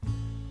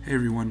Hey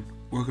everyone,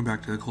 welcome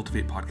back to the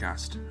Cultivate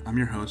podcast. I'm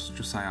your host,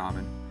 Josiah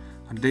Aubin.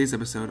 On today's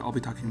episode, I'll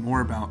be talking more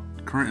about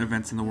current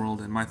events in the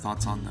world and my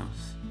thoughts on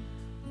those.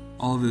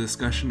 All of the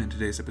discussion in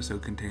today's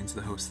episode contains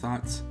the host's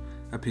thoughts,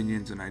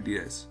 opinions, and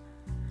ideas.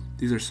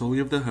 These are solely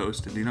of the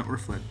host and do not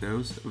reflect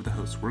those of the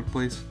host's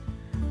workplace,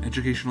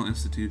 educational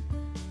institute,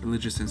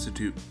 religious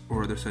institute,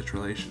 or other such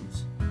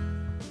relations.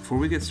 Before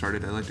we get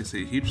started, I'd like to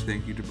say a huge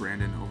thank you to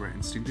Brandon over at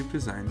Instinctive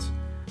Designs,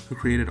 who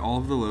created all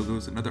of the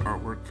logos and other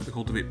artwork for the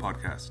Cultivate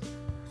podcast.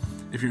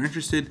 If you're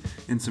interested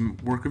in some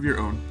work of your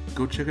own,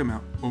 go check him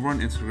out over on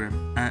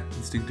Instagram at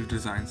Instinctive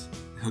Designs.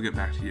 He'll get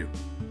back to you.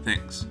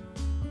 Thanks.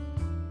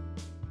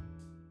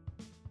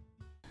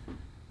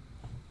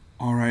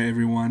 All right,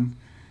 everyone.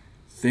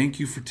 Thank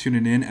you for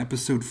tuning in.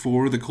 Episode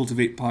 4 of the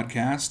Cultivate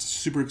podcast.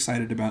 Super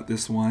excited about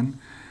this one.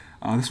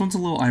 This one's a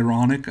little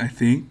ironic, I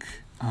think.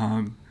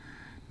 Not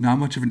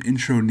much of an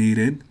intro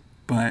needed,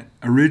 but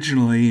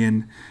originally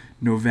in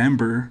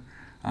November,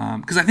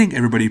 because I think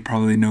everybody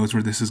probably knows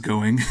where this is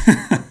going.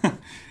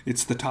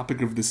 It's the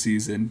topic of the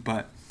season,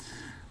 but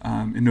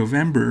in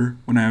November,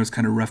 when I was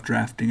kind of rough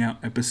drafting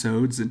out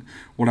episodes and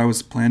what I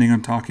was planning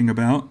on talking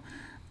about,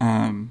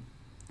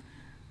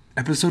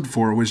 episode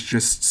 4 was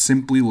just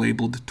simply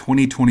labeled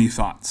 2020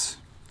 Thoughts.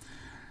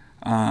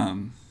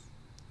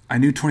 I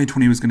knew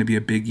 2020 was going to be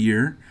a big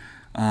year,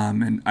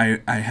 and I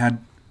had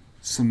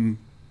some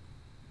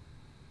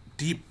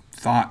deep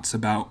thoughts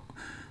about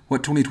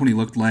what 2020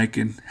 looked like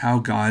and how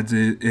God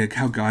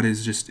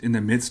is just in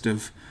the midst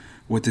of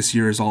what this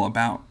year is all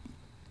about.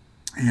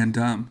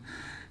 And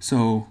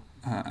so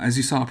as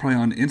you saw probably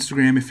on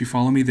Instagram, if you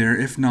follow me there,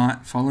 if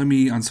not, follow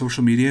me on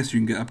social media so you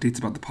can get updates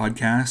about the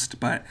podcast.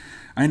 But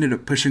I ended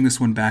up pushing this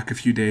one back a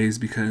few days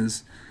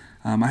because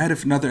I had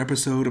another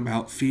episode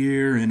about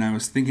fear, and I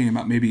was thinking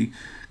about maybe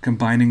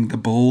combining the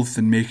both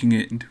and making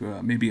it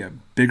into maybe a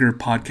bigger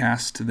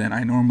podcast than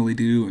I normally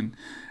do, an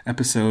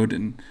episode.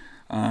 And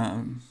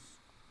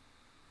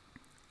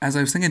as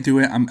I was thinking through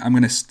it, I'm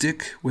going to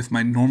stick with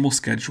my normal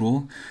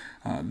schedule.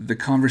 The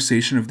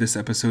conversation of this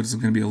episode is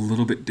going to be a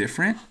little bit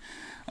different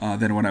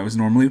than what I was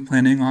normally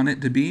planning on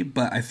it to be,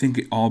 but I think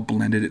it all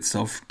blended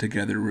itself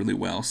together really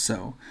well.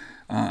 So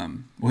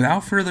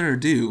without further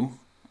ado,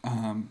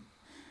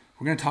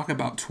 we're going to talk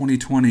about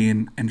 2020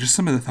 and just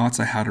some of the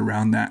thoughts I had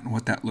around that and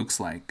what that looks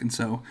like. And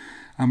so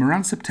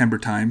around September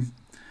time,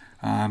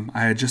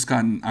 I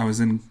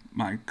was in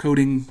my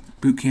coding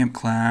boot camp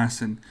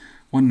class, and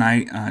one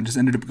night I just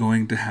ended up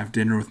going to have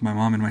dinner with my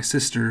mom and my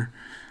sister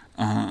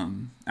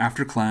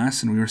after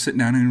class, and we were sitting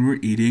down and we were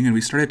eating, and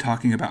we started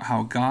talking about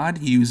how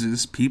God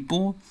uses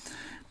people,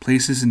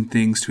 places, and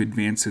things to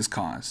advance his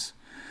cause.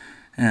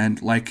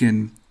 And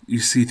you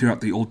see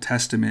throughout the Old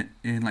Testament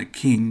in like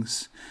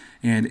Kings,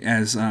 and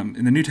as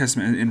in the New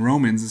Testament in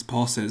Romans, as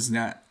Paul says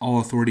that all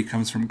authority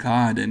comes from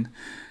God, and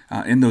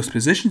in those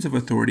positions of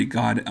authority,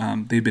 God,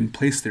 they've been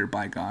placed there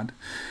by God.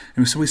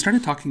 And so we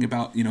started talking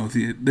about,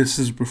 this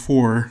is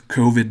before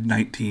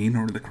COVID-19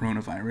 or the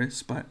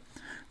coronavirus, but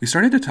we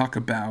started to talk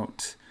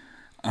about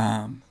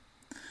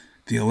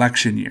the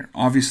election year.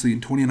 Obviously,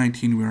 in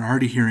 2019, we were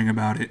already hearing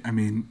about it. I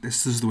mean,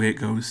 this is the way it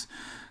goes.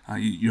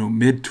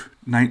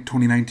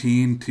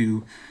 Mid-2019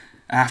 to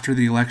after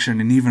the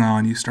election, and even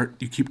on, you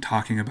keep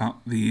talking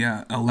about the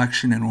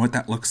election and what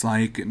that looks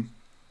like. And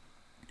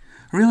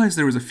I realized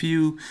there was a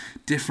few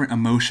different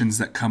emotions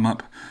that come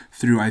up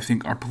through, I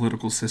think, our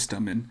political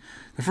system. And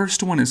the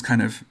first one is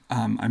kind of,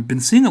 I've been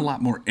seeing a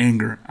lot more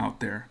anger out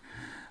there.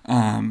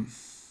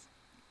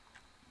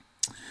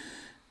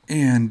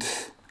 And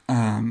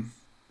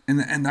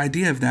the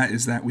idea of that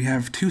is that we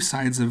have two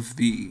sides of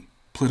the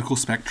political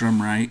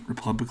spectrum, right?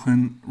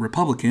 Republican,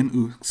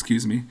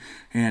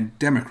 and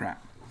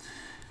Democrat.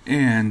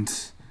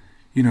 And,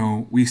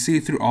 we've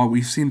seen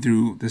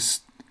through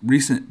this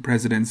recent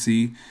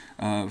presidency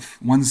of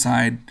one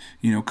side,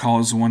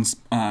 calls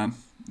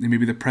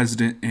maybe the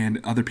president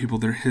and other people,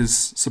 they're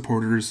his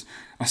supporters,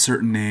 a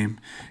certain name.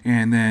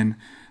 And then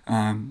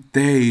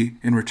they,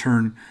 in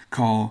return,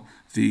 call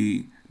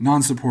the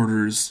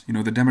non-supporters,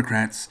 the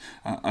Democrats,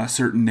 a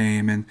certain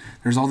name. And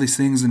there's all these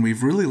things, and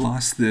we've really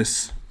lost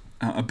this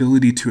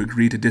ability to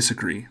agree to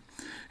disagree.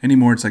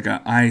 Anymore, it's like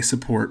I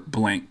support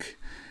blank.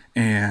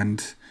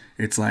 And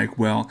it's like,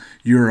 well,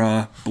 you're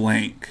a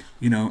blank,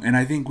 and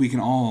I think we can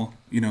all,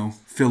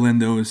 fill in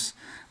those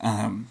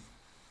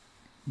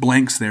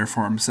blanks there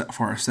for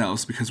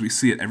ourselves because we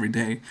see it every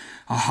day.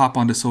 I'll hop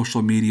onto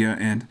social media,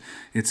 and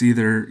it's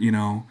either,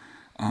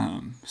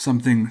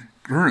 something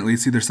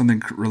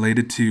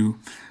related to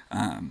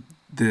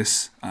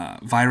this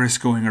virus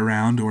going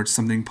around, or it's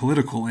something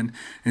political, and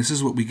this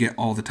is what we get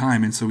all the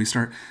time. And so we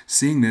start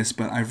seeing this,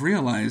 but I've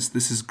realized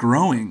this is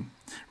growing,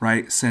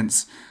 right,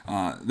 since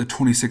the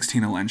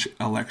 2016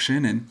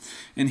 election.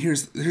 And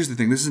here's the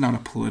thing. This is not a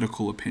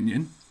political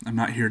opinion. I'm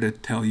not here to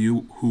tell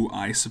you who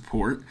I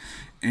support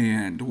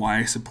and why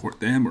I support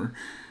them or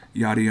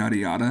yada, yada,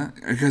 yada,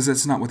 because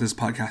that's not what this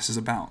podcast is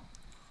about.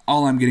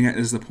 All I'm getting at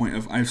is the point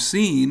of I've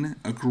seen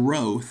a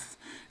growth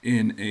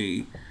in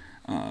a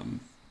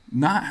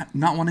not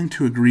wanting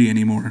to agree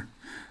anymore.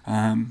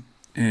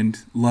 and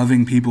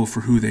loving people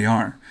for who they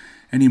are.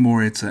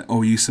 Anymore, it's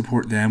you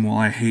support them while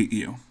I hate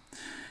you.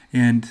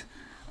 And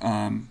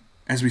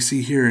as we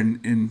see here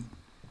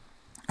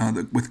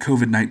with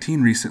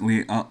COVID-19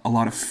 recently, a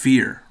lot of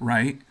fear,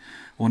 right?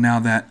 Well, now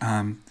that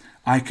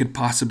I could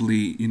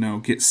possibly,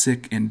 get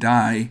sick and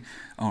die,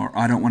 or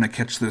I don't want to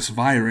catch this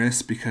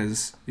virus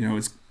because,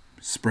 it's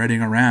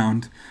spreading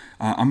around,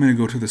 I'm going to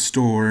go to the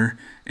store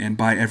and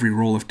buy every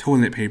roll of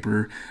toilet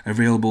paper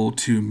available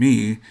to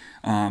me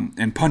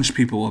and punch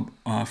people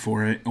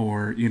for it,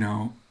 or,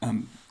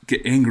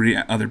 get angry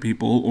at other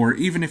people. Or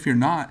even if you're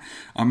not,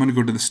 I'm going to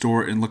go to the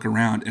store and look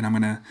around, and I'm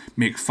going to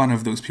make fun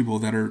of those people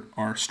that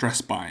are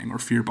stress buying or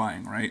fear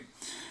buying, right?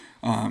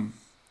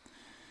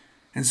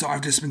 And so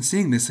I've just been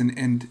seeing this,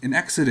 and in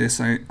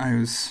Exodus, I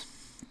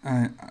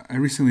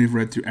recently have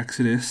read through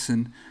Exodus,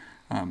 and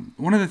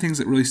one of the things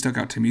that really stuck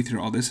out to me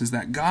through all this is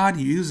that God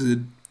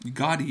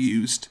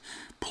used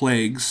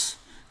plagues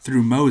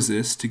through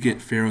Moses to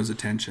get Pharaoh's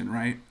attention,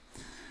 right?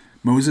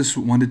 Moses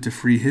wanted to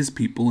free his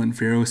people, and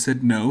Pharaoh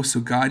said no, so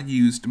God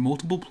used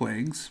multiple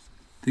plagues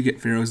to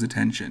get Pharaoh's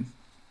attention.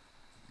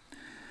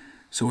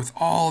 So with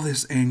all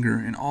this anger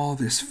and all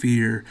this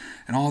fear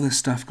and all this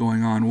stuff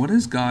going on, what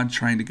is God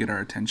trying to get our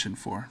attention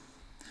for?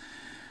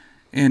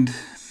 And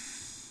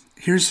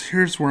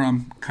here's where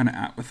I'm kind of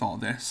at with all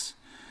this.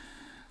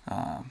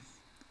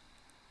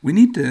 We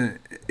need to,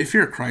 if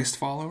you're a Christ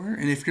follower,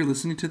 and if you're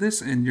listening to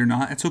this and you're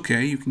not, it's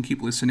okay, you can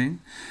keep listening,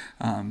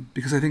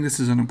 because I think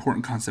this is an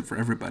important concept for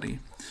everybody.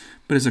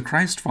 But as a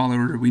Christ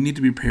follower, we need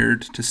to be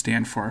prepared to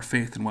stand for our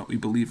faith and what we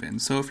believe in.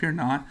 So if you're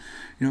not,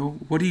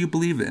 what do you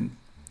believe in?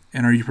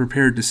 And are you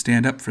prepared to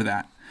stand up for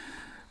that?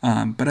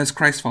 But as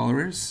Christ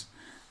followers,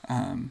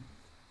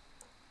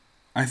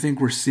 I think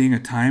we're seeing a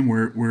time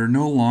where we're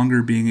no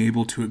longer being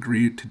able to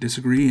agree to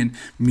disagree, and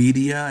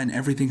media and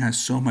everything has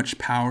so much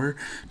power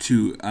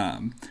to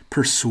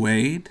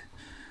persuade.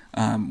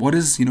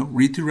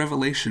 Read through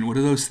Revelation. What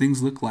do those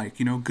things look like?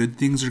 Good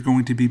things are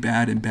going to be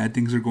bad and bad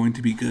things are going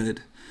to be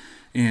good.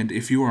 And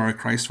if you are a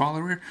Christ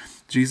follower,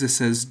 Jesus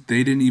says,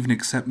 they didn't even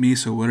accept me,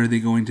 so what are they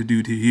going to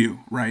do to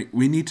you, right?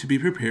 We need to be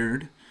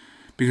prepared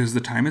because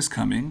the time is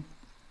coming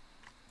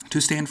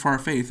to stand for our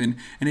faith. And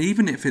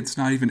even if it's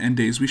not even end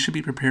days, we should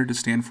be prepared to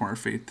stand for our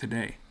faith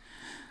today.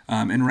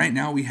 And right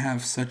now we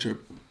have such an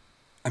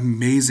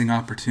amazing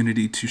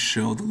opportunity to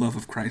show the love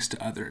of Christ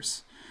to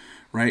others,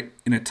 right?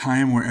 In a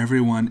time where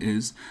everyone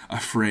is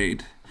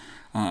afraid.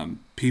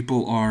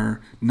 People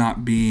are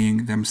not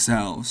being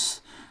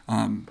themselves.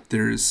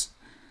 There's,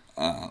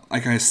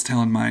 like I was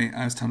telling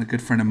a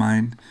good friend of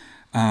mine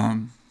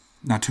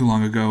not too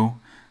long ago,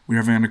 we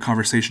were having a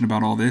conversation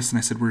about all this, and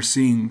I said, we're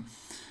seeing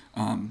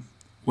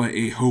what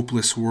a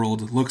hopeless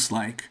world looks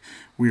like.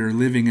 We are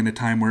living in a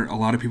time where a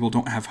lot of people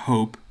don't have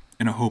hope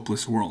in a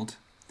hopeless world.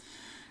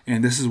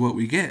 And this is what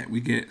we get.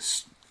 We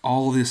get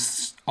all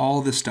this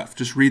stuff.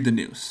 Just read the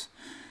news.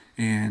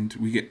 And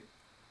we get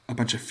a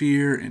bunch of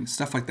fear and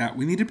stuff like that.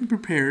 We need to be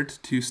prepared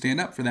to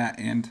stand up for that.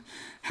 And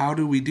how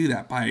do we do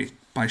that?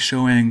 By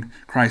showing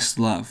Christ's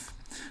love.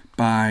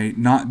 By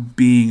not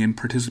being and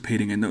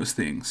participating in those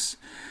things.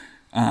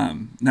 Now,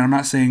 I'm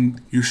not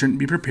saying you shouldn't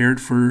be prepared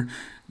for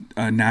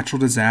a natural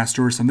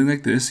disaster or something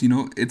like this.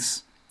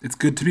 It's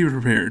good to be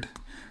prepared.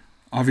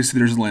 Obviously,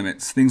 there's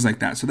limits, things like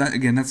that. So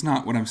that's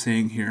not what I'm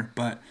saying here.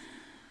 But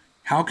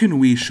how can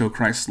we show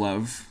Christ's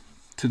love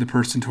to the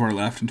person to our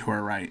left and to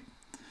our right?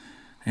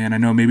 And I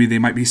know maybe they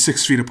might be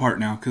 6 feet apart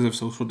now because of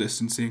social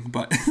distancing,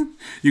 but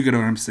you get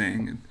what I'm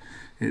saying.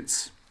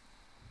 It's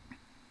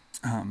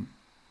an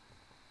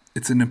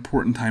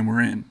important time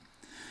we're in.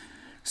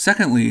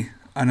 Secondly,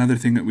 another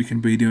thing that we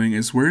can be doing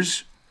is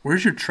where's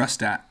your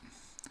trust at?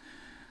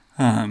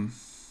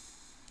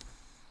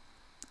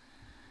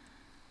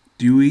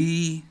 Do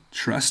we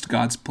trust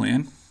God's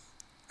plan?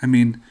 I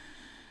mean,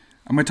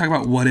 I'm going to talk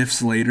about what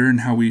ifs later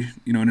and how we,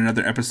 in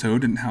another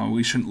episode, and how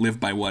we shouldn't live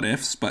by what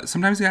ifs. But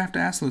sometimes you have to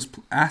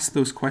ask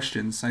those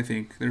questions. I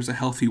think there's a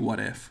healthy what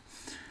if.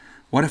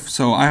 What if?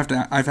 So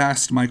I've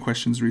asked my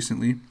questions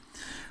recently.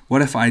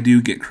 What if I do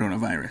get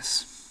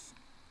coronavirus?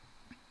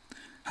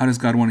 How does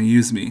God want to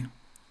use me?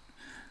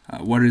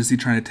 What is He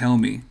trying to tell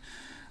me?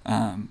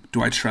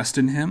 Do I trust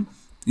in Him?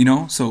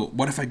 So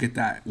what if I get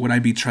that? Would I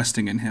be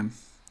trusting in Him?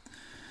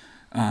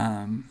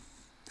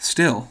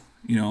 Still,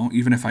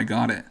 even if I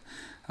got it.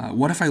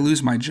 What if I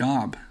lose my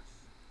job?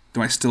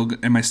 Am I still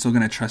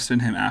going to trust in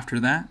Him after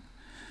that?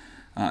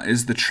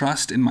 Is the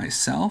trust in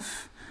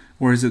myself,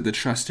 or is it the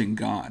trust in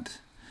God?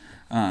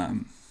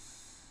 And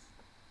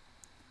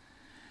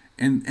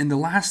the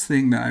last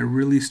thing that I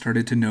really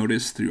started to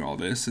notice through all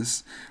this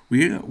is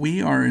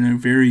we are in a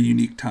very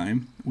unique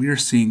time. We are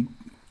seeing,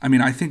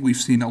 I think we've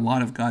seen a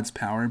lot of God's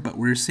power, but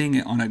we're seeing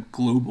it on a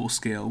global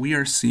scale. We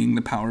are seeing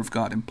the power of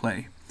God in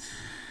play.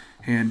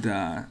 And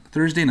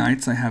Thursday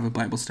nights, I have a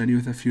Bible study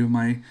with a few of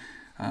my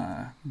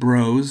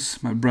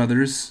my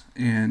brothers,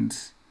 and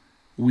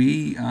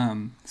we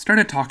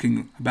started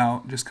talking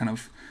about just kind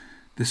of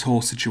this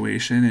whole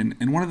situation.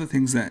 And one of the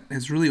things that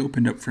has really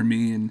opened up for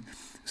me is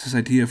this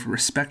idea of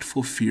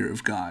respectful fear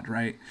of God,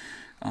 right?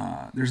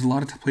 There's a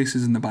lot of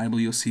places in the Bible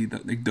you'll see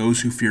that like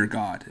those who fear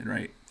God,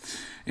 right?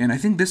 And I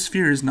think this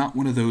fear is not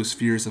one of those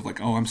fears of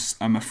like, oh,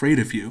 I'm afraid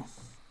of you.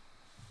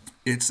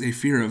 It's a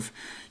fear of,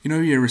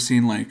 have you ever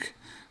seen like,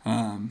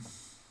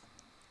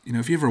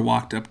 if you ever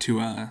walked up to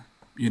a,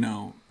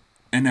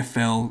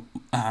 NFL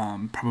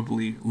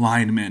probably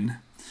lineman,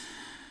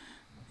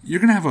 you're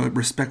going to have a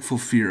respectful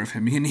fear of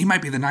him. And he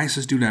might be the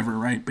nicest dude ever,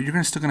 right? But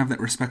you're still going to have that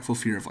respectful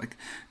fear of like,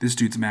 this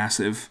dude's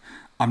massive.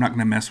 I'm not going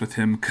to mess with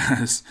him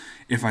because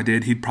if I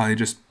did, he'd probably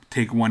just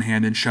take one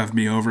hand and shove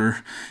me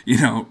over,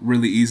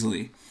 really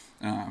easily.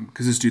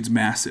 Because this dude's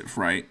massive,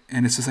 right?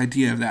 And it's this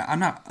idea of that.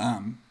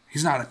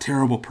 He's not a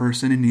terrible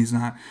person and he's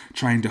not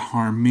trying to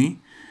harm me.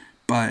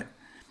 But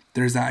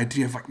there's that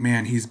idea of like,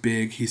 man, he's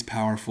big, he's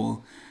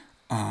powerful.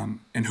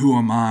 And who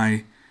am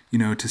I,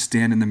 to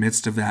stand in the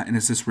midst of that? And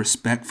it's this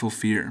respectful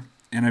fear.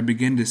 And I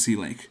begin to see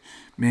like,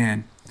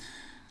 man,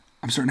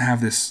 I'm starting to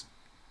have this,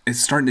 it's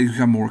starting to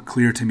become more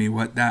clear to me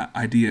what that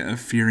idea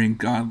of fearing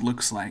God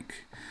looks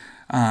like.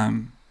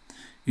 And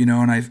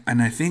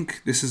I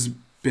think this has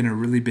been a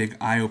really big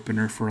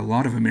eye-opener for a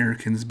lot of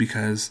Americans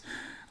because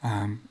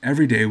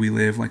every day we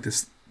live like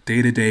this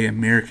day-to-day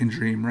American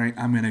dream, right?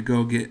 I'm going to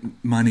go get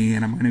money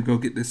and I'm going to go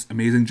get this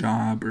amazing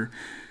job or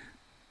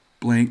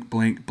blank,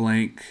 blank,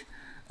 blank.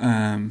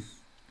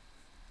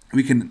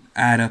 We can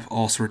add up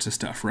all sorts of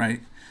stuff, right?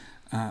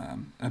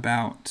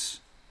 About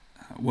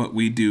what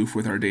we do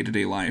with our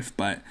day-to-day life.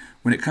 But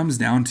when it comes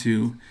down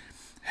to,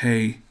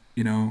 hey,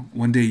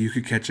 one day you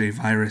could catch a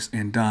virus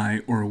and die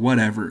or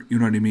whatever, you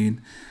know what I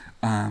mean?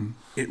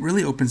 It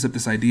really opens up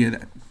this idea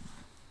that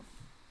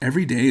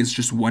every day is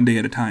just one day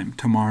at a time.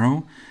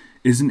 Tomorrow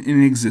isn't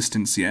in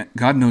existence yet.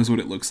 God knows what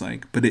it looks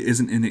like, but it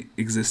isn't in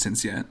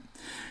existence yet.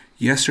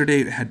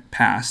 Yesterday had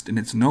passed and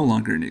it's no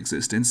longer in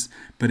existence,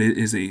 but it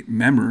is a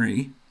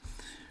memory.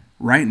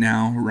 Right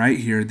now, right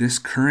here, this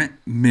current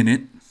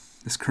minute,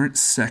 this current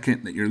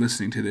second that you're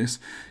listening to this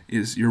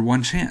is your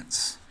one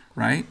chance,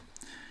 right?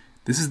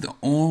 This is the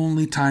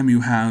only time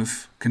you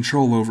have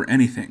control over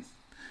anything,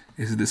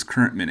 is this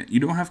current minute. You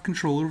don't have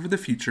control over the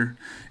future,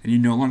 and you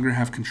no longer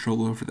have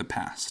control over the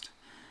past.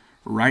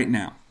 Right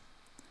now,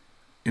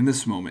 in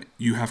this moment,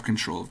 you have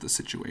control of the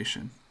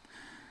situation.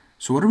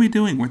 So what are we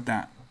doing with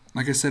that?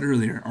 Like I said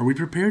earlier, are we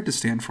prepared to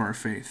stand for our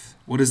faith?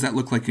 What does that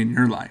look like in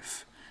your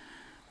life?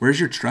 Where's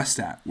your trust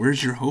at?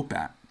 Where's your hope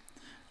at?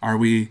 Are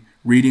we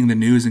reading the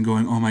news and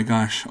going, oh my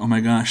gosh,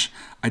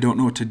 I don't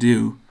know what to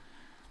do?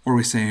 Or are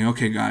we saying,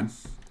 okay, God,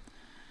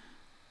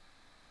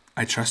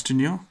 I trust in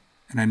you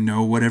and I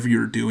know whatever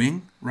you're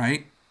doing,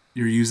 right?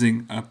 You're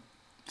using a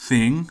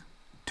thing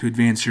to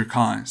advance your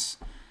cause.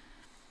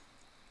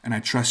 And I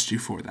trust you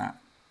for that.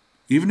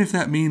 Even if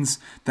that means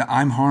that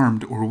I'm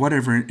harmed or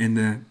whatever in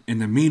the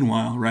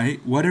meanwhile,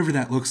 right? Whatever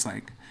that looks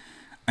like,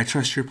 I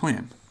trust your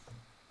plan.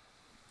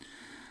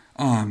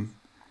 My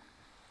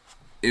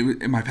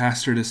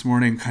pastor this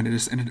morning kind of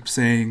just ended up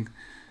saying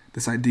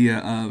this idea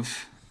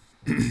of,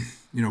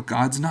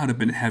 God's not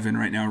up in heaven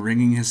right now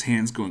wringing his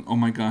hands going, oh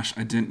my gosh,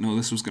 I didn't know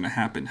this was going to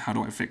happen. How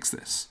do I fix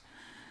this?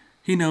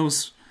 He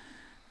knows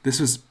this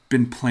has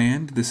been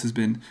planned. This has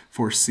been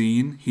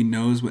foreseen. He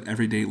knows what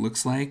every day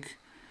looks like.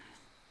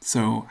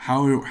 So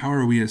how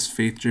are we as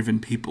faith-driven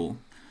people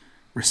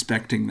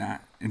respecting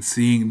that and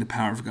seeing the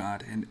power of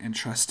God and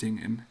trusting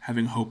and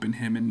having hope in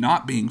him and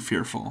not being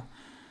fearful,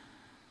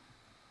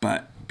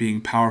 but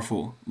being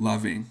powerful,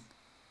 loving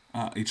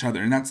each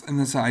other? And that's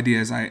the idea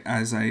as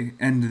I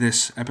end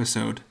this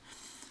episode.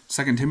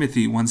 2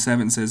 Timothy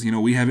 1:7 says,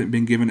 we haven't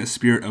been given a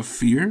spirit of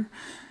fear,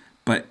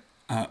 but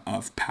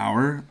of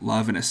power,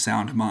 love, and a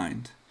sound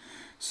mind.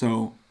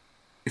 So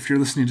if you're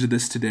listening to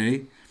this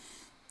today,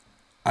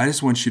 I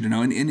just want you to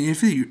know, and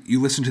if you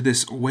listen to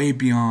this way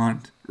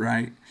beyond,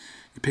 right,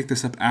 you pick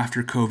this up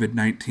after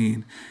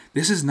COVID-19,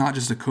 this is not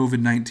just a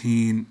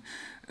COVID-19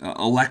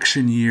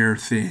 election year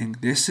thing.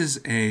 This is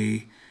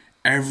a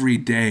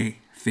everyday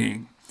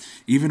thing.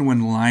 Even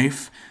when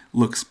life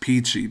looks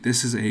peachy,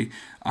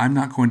 I'm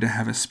not going to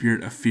have a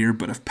spirit of fear,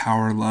 but of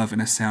power, love,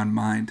 and a sound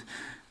mind,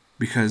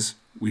 because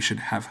we should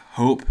have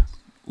hope,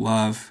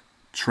 love,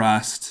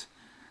 trust,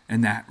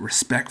 and that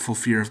respectful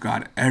fear of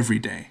God every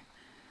day.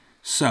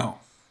 So,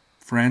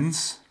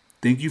 friends,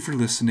 thank you for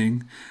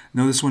listening. I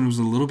know this one was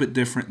a little bit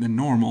different than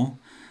normal,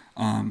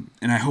 and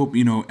I hope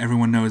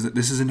everyone knows that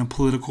this isn't a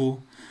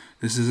political.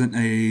 This isn't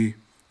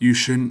you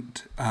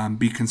shouldn't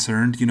be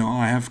concerned.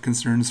 I have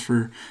concerns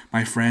for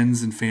my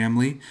friends and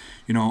family.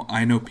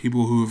 I know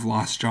people who have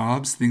lost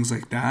jobs, things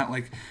like that.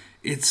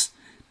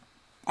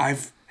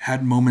 I've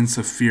had moments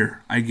of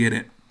fear. I get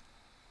it.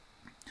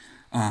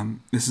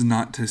 This is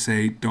not to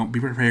say don't be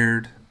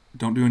prepared.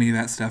 Don't do any of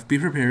that stuff. Be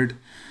prepared.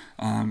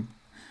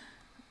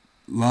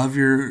 Love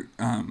your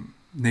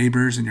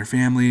neighbors and your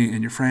family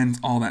and your friends,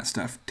 all that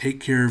stuff. Take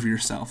care of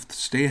yourself.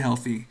 Stay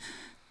healthy.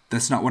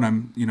 That's not what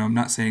I'm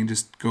not saying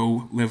just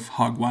go live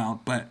hog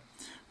wild, but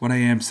what I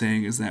am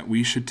saying is that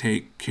we should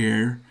take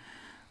care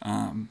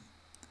and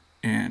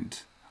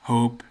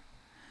hope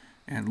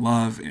and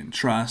love and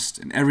trust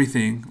and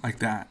everything like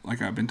that,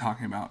 like I've been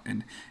talking about,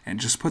 and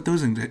just put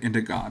those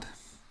into God.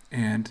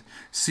 and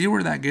see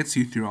where that gets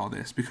you through all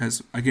this.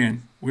 Because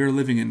again, we're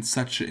living in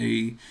such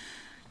a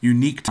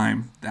unique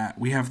time that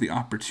we have the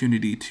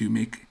opportunity to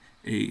make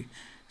a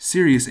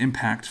serious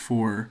impact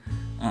for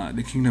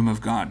the kingdom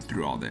of God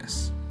through all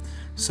this.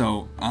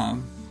 So,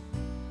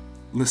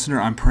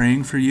 listener, I'm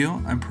praying for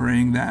you. I'm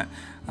praying that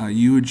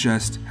you would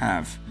just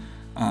have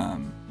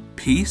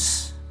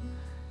peace,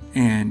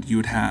 and you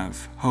would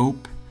have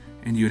hope,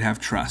 and you would have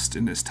trust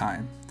in this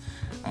time.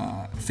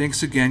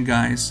 Thanks again,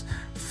 guys.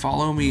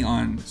 Follow me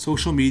on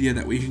social media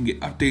that we can get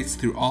updates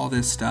through all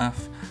this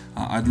stuff.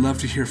 I'd love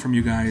to hear from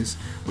you guys,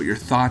 what your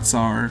thoughts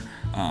are,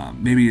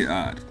 maybe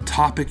a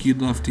topic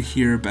you'd love to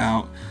hear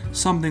about,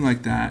 something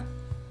like that.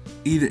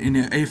 Even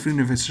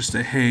if it's just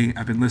a, hey,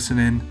 I've been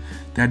listening,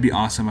 that'd be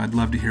awesome. I'd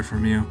love to hear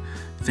from you.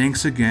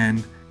 Thanks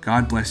again.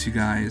 God bless you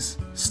guys.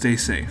 Stay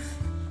safe.